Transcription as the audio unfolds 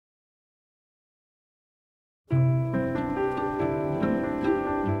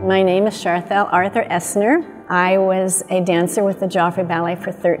My name is Charthel Arthur Essner. I was a dancer with the Joffrey Ballet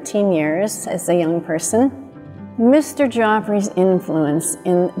for 13 years as a young person. Mr. Joffrey's influence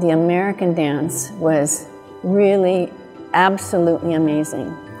in the American dance was really absolutely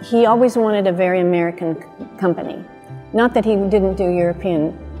amazing. He always wanted a very American company. Not that he didn't do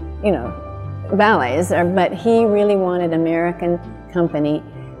European, ballets, but he really wanted American company,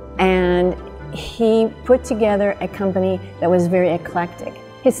 and he put together a company that was very eclectic.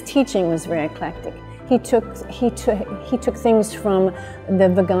 His teaching was very eclectic. He took things from the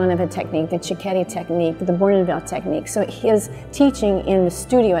Vaganova technique, the Cicchetti technique, the Bournonville technique. So his teaching in the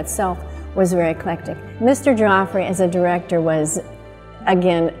studio itself was very eclectic. Mr. Joffrey as a director was,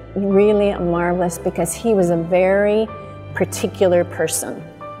 again, really marvelous because he was a very particular person.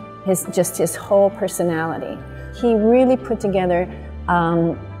 His whole personality. He really put together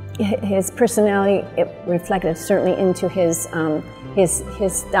his personality. It reflected certainly into his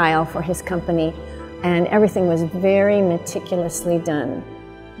style for his company, and everything was very meticulously done.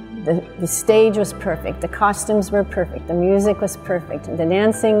 The stage was perfect, the costumes were perfect, the music was perfect, the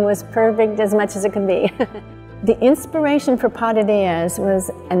dancing was perfect as much as it could be. The inspiration for Pas de Déesses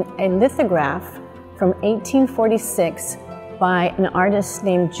was a lithograph from 1846 by an artist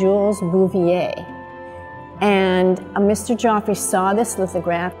named Jules Bouvier. And Mr. Joffrey saw this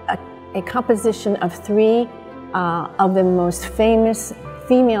lithograph, a composition of three of the most famous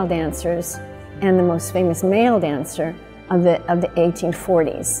female dancers and the most famous male dancer of the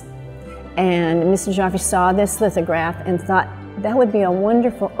 1840s. And Mr. Joffrey saw this lithograph and thought that would be a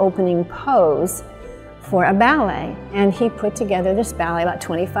wonderful opening pose for a ballet. And he put together this ballet, about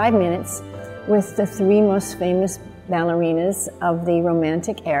 25 minutes, with the three most famous ballerinas of the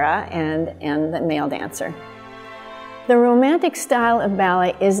Romantic era and the male dancer. The Romantic style of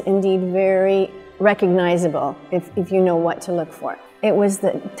ballet is indeed very recognizable if you know what to look for. It was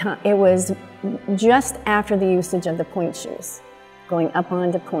just after the usage of the point shoes, going up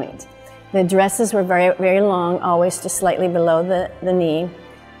onto point. The dresses were very, very long, always just slightly below the knee.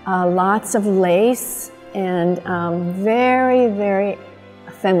 Lots of lace and very, very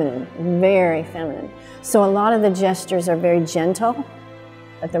feminine, very feminine. So a lot of the gestures are very gentle,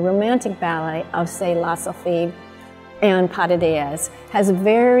 but the Romantic ballet of, say, La Sylphide and Pas de Déesses has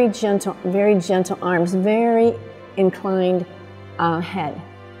very gentle arms, very inclined head.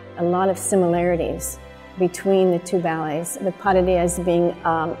 A lot of similarities between the two ballets, with Pas de Déesses being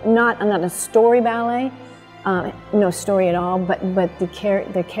not a story ballet, no story at all, but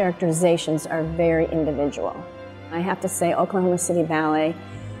the characterizations are very individual. I have to say Oklahoma City Ballet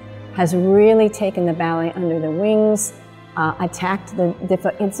has really taken the ballet under the wings, attacked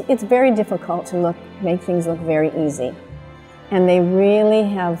it's very difficult to make things look very easy. And they really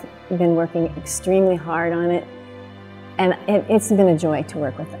have been working extremely hard on it, and it's been a joy to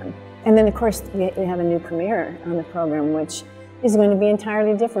work with them. And then of course we have a new premiere on the program, which is going to be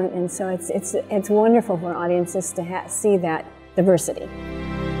entirely different, and so it's wonderful for audiences to see that diversity.